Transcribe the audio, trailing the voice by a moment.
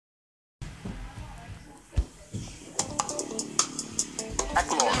Yeah,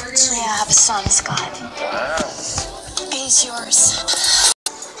 I have a son, Scott. He's yours.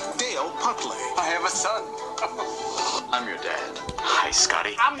 Dale Puckley. I have a son. I'm your dad. Hi,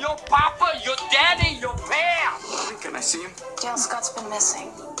 Scotty. I'm your papa, your daddy, your pal. Can I see him? Dale, Scott's been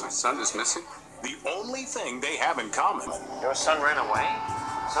missing. My son is missing. The only thing they have in common. Your son ran away?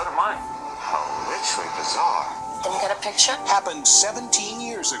 So did mine. How richly bizarre. Can you get a picture? Happened 17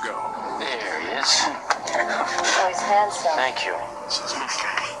 years ago. There he is. Oh, he's handsome. Thank you. This is my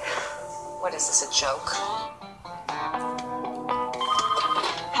guy. What is this, a joke?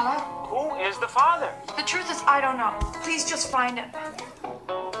 Hello? Who is the father? The truth is, I don't know. Please just find him.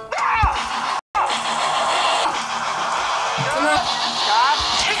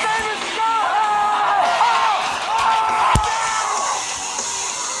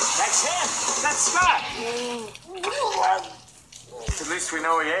 That's him. That's Scott. At least we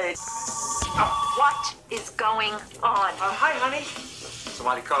know he ate. What is going on? Hi, honey.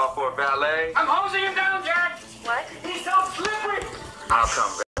 Somebody call for a valet. I'm hosing him down, Jack. What? He's so slippery. I'll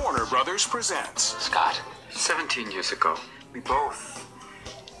come back. Warner Brothers presents. Scott, 17 years ago, we both...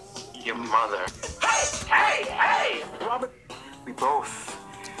 Your mother. Hey! Robert. We both...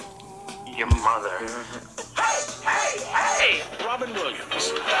 Your mother. Hey! Robin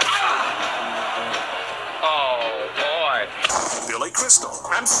Williams. Oh, boy. Billy Crystal.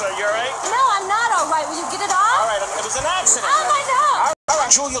 I'm sorry, you're right. No, I'm not all right. Will you get it off? All right, it was an accident. Oh, I know.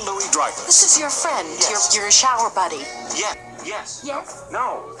 Julia Louis-Dreyfus. This is your friend, Yes. your shower buddy. Yeah. Yes. Yes?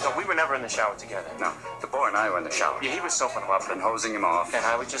 No, we were never in the shower together. No, the boy and I were in the shower. Yeah, he was soaping him up, And hosing him off. and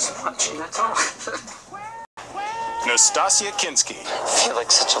I was just watching, that's all. Nastasia Kinski. I feel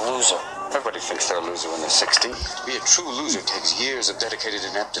like such a loser. Everybody thinks they're a loser when they're 60. To be a true loser takes years of dedicated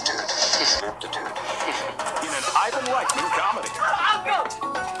ineptitude. Ineptitude. In an Ivan Reitman comedy. I'll go.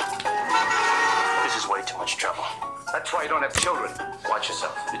 This is way too much trouble. That's why you don't have children. Watch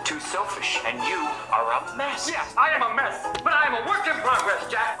yourself. You're too selfish, and you are a mess. Yes, I am a mess, but I am a work in progress,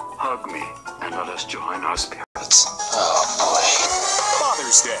 Jack. Hug me and let us join our spirits.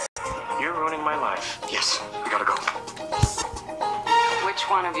 Father's Day. You're ruining my life. Yes, we gotta go. Which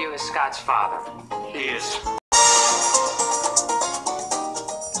one of you is Scott's father? He is.